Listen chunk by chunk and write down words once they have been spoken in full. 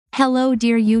Hello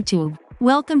dear YouTube,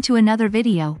 welcome to another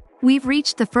video. We've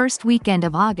reached the first weekend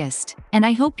of August, and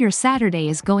I hope your Saturday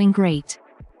is going great.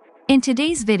 In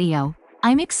today's video,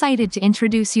 I'm excited to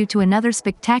introduce you to another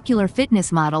spectacular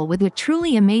fitness model with a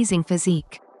truly amazing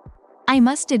physique. I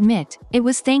must admit, it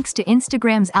was thanks to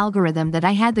Instagram's algorithm that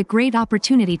I had the great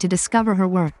opportunity to discover her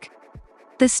work.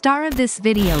 The star of this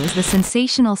video is the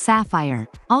sensational Sapphire,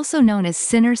 also known as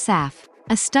Saff,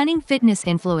 a stunning fitness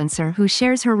influencer who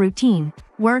shares her routine,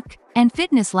 work, and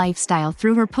fitness lifestyle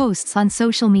through her posts on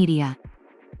social media.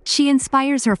 She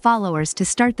inspires her followers to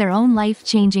start their own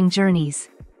life-changing journeys.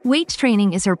 Weight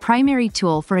training is her primary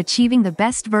tool for achieving the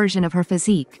best version of her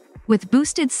physique, with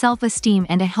boosted self-esteem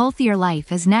and a healthier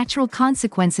life as natural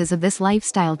consequences of this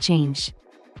lifestyle change.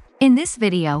 In this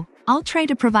video, I'll try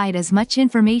to provide as much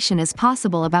information as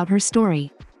possible about her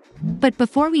story. But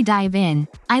before we dive in,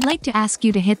 I'd like to ask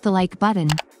you to hit the like button.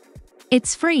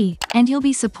 It's free, and you'll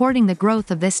be supporting the growth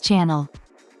of this channel.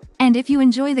 And if you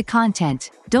enjoy the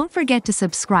content, don't forget to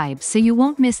subscribe so you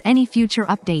won't miss any future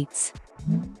updates.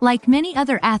 Like many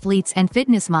other athletes and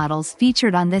fitness models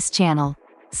featured on this channel,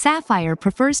 Sapphire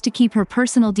prefers to keep her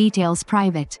personal details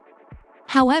private.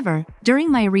 However, during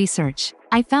my research,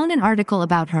 I found an article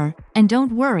about her, and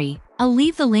don't worry, I'll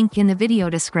leave the link in the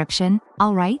video description,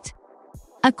 alright?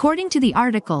 According to the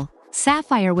article,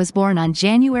 Sapphire was born on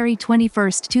January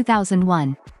 21,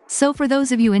 2001, so for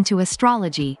those of you into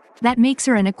astrology, that makes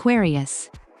her an Aquarius.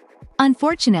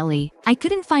 Unfortunately, I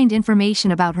couldn't find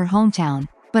information about her hometown,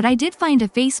 but I did find a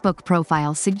Facebook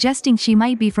profile suggesting she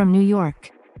might be from New York.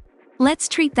 Let's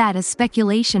treat that as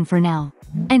speculation for now.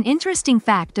 An interesting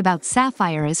fact about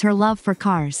Sapphire is her love for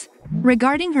cars.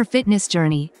 Regarding her fitness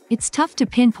journey, it's tough to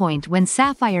pinpoint when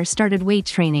Sapphire started weight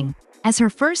training, as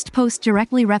her first post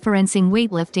directly referencing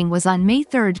weightlifting was on May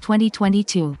 3,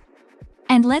 2022.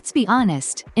 And let's be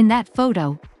honest, in that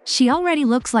photo, she already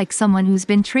looks like someone who's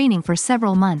been training for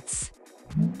several months.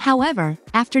 However,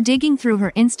 after digging through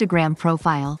her Instagram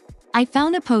profile, I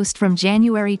found a post from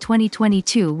January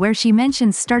 2022 where she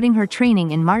mentions starting her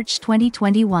training in March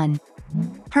 2021.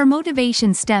 Her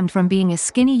motivation stemmed from being a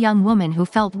skinny young woman who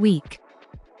felt weak.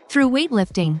 Through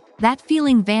weightlifting, that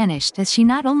feeling vanished as she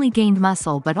not only gained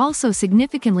muscle but also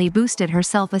significantly boosted her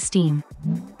self-esteem.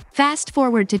 Fast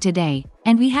forward to today,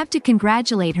 and we have to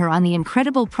congratulate her on the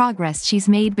incredible progress she's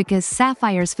made because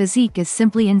Sapphire's physique is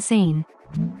simply insane.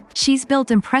 She's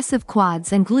built impressive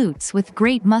quads and glutes with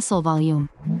great muscle volume.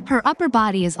 Her upper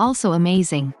body is also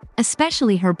amazing,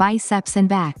 especially her biceps and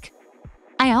back.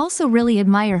 I also really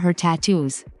admire her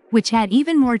tattoos, which add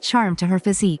even more charm to her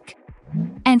physique.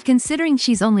 And considering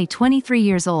she's only 23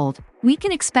 years old, we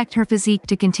can expect her physique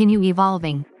to continue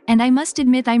evolving, and I must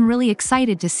admit I'm really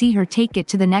excited to see her take it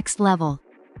to the next level.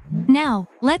 Now,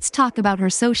 let's talk about her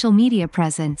social media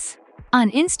presence.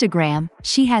 On Instagram,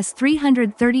 she has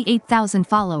 338,000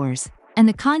 followers, and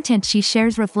the content she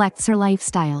shares reflects her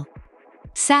lifestyle.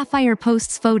 Sapphire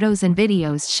posts photos and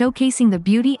videos showcasing the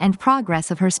beauty and progress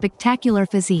of her spectacular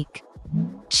physique.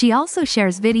 She also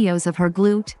shares videos of her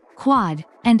glute, quad,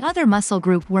 and other muscle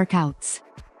group workouts.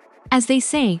 As they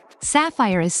say,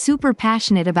 Sapphire is super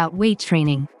passionate about weight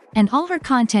training, and all her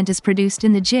content is produced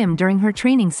in the gym during her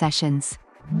training sessions.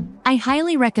 I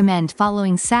highly recommend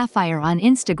following Sapphire on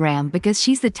Instagram because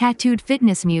she's the tattooed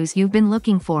fitness muse you've been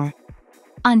looking for.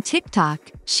 On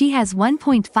TikTok, she has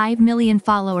 1.5 million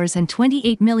followers and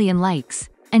 28 million likes,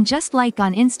 and just like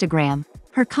on Instagram,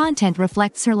 her content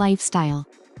reflects her lifestyle.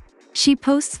 She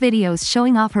posts videos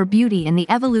showing off her beauty and the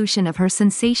evolution of her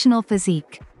sensational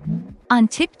physique. On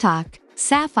TikTok,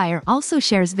 Sapphire also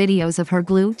shares videos of her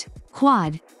glute,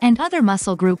 quad, and other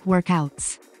muscle group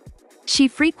workouts. She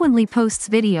frequently posts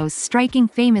videos striking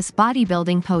famous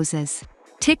bodybuilding poses.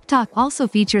 TikTok also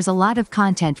features a lot of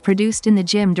content produced in the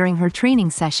gym during her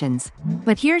training sessions,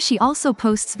 but here she also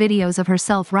posts videos of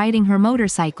herself riding her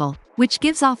motorcycle, which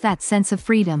gives off that sense of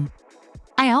freedom.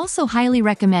 I also highly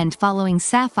recommend following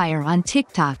Sapphire on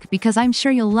TikTok because I'm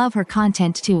sure you'll love her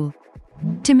content too.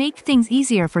 To make things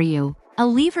easier for you,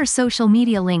 I'll leave her social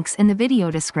media links in the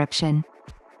video description.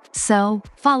 So,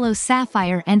 follow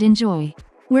Sapphire and enjoy.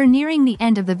 We're nearing the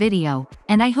end of the video,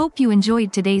 and I hope you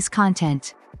enjoyed today's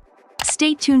content.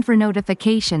 Stay tuned for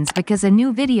notifications because a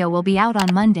new video will be out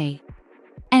on Monday.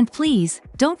 And please,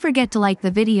 don't forget to like the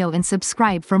video and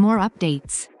subscribe for more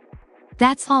updates.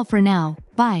 That's all for now,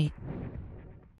 bye.